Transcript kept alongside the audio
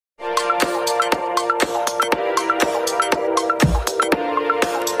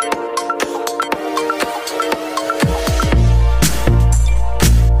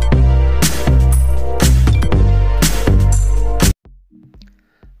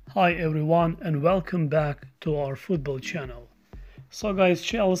Hi everyone and welcome back to our football channel. So guys,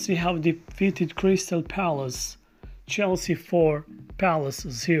 Chelsea have defeated Crystal Palace. Chelsea 4, Palace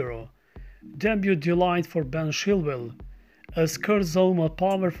 0. Debut delight for Ben Chilwell as Kurt Zouma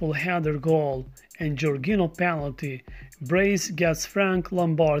powerful header goal and Jorginho penalty. Brace gets Frank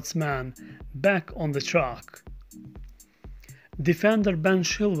Lampard's man back on the track. Defender Ben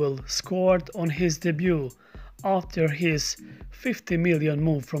Chilwell scored on his debut after his 50 million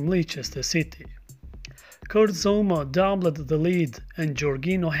move from Leicester City. Kurt Zouma doubled the lead and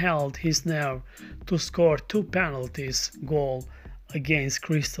Jorginho held his nerve to score two penalties goal against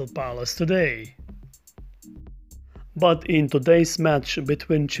Crystal Palace today. But in today's match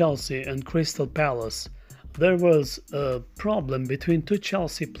between Chelsea and Crystal Palace, there was a problem between two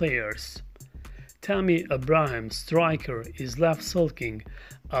Chelsea players. Tammy Abraham, striker, is left sulking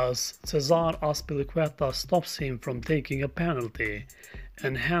as Cesar Azpilicueta stops him from taking a penalty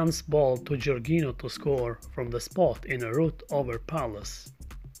and hands ball to Jorginho to score from the spot in a rout over Palace.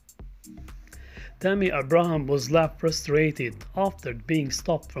 Tammy Abraham was left frustrated after being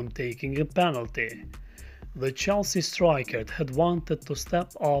stopped from taking a penalty. The Chelsea striker had wanted to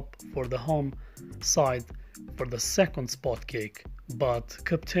step up for the home side for the second spot kick, but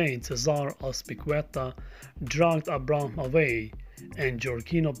captain Cesar Azpilicueta dragged Abraham away and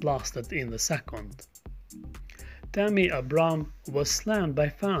Jorginho blasted in the second. Tammy Abraham was slammed by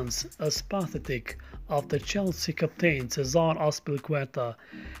fans as pathetic after Chelsea captain Cesar Azpilicueta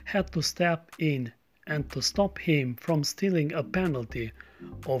had to step in and to stop him from stealing a penalty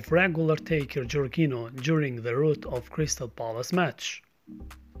of regular taker Jorginho during the rout of Crystal Palace match.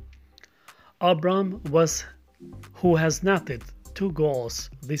 Abraham, who has netted 2 goals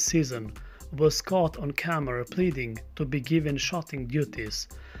this season, was caught on camera pleading to be given shooting duties,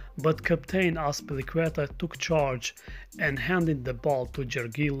 but captain Azpilicueta took charge and handed the ball to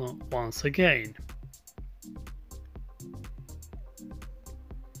Jorginho once again.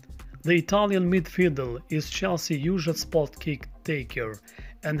 The Italian midfielder is Chelsea's usual spot kick taker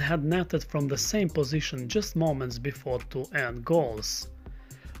and had netted from the same position just moments before to end goals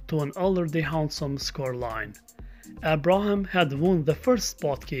to an already handsome scoreline. Abraham had won the first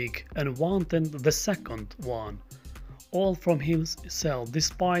spot kick and wanted the second one, all from himself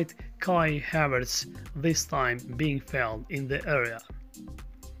despite Kai Havertz this time being fouled in the area.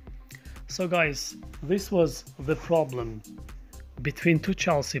 So guys, this was the problem between two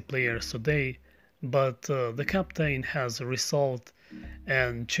Chelsea players today, but the captain has resolved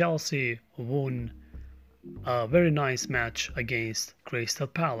and Chelsea won a very nice match against Crystal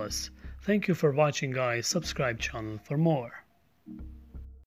Palace. Thank you for watching guys, subscribe channel for more.